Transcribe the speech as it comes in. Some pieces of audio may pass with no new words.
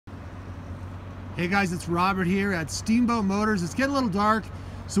Hey guys, it's Robert here at Steamboat Motors. It's getting a little dark,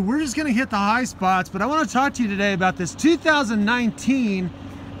 so we're just gonna hit the high spots, but I wanna talk to you today about this 2019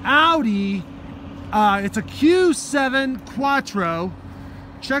 Audi. It's a Q7 Quattro.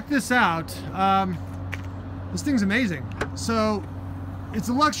 Check this out. This thing's amazing. So it's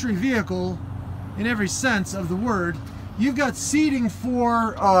a luxury vehicle in every sense of the word. You've got seating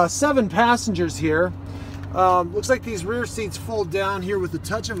for 7 passengers here. Looks like these rear seats fold down here with the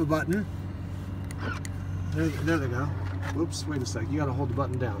touch of a button. There they go. Whoops, wait a sec. You gotta hold the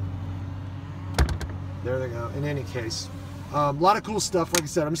button down. There they go. In any case, a lot of cool stuff. Like I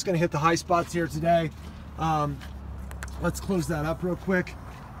said, I'm just gonna hit the high spots here today. Let's close that up real quick.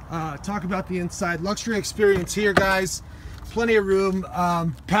 Talk about the inside. Luxury experience here, guys. Plenty of room.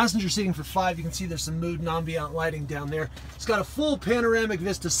 Passenger seating for 5. You can see there's some mood and ambient lighting down there. It's got a full panoramic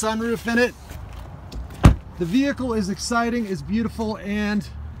vista sunroof in it. The vehicle is exciting, is beautiful, and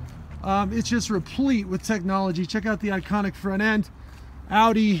it's just replete with technology. Check out the iconic front end,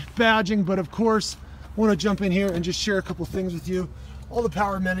 Audi badging, but of course, I want to jump in here and just share a couple things with you. All the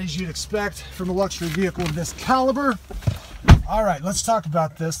power amenities you'd expect from a luxury vehicle of this caliber. All right, let's talk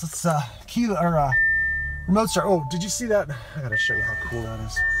about this. Let's remote start. Oh, did you see that? I gotta show you how cool that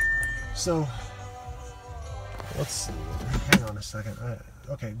is. So let's hang on a second.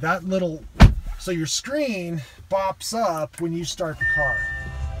 Okay, that little, so your screen bops up when you start the car.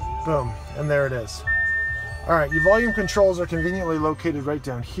 Boom, and there it is. All right, your volume controls are conveniently located right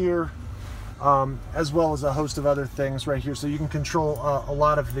down here, as well as a host of other things right here. So you can control a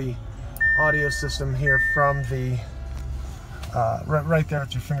lot of the audio system here from the right there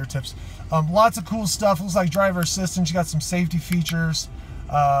at your fingertips. Lots of cool stuff. Looks like driver assistance. You got some safety features,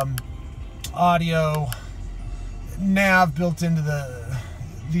 audio, nav built into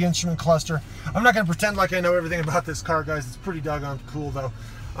the instrument cluster. I'm not going to pretend like I know everything about this car, guys. It's pretty doggone cool, though.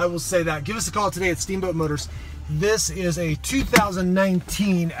 I will say that. Give us a call today at Steamboat Motors. This is a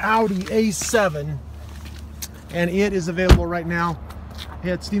 2019 Audi A7, and it is available right now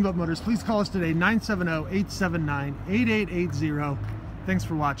at Steamboat Motors. Please call us today, 970-879-8880. Thanks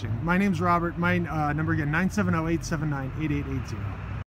for watching. My name's Robert. My number again, 970-879-8880.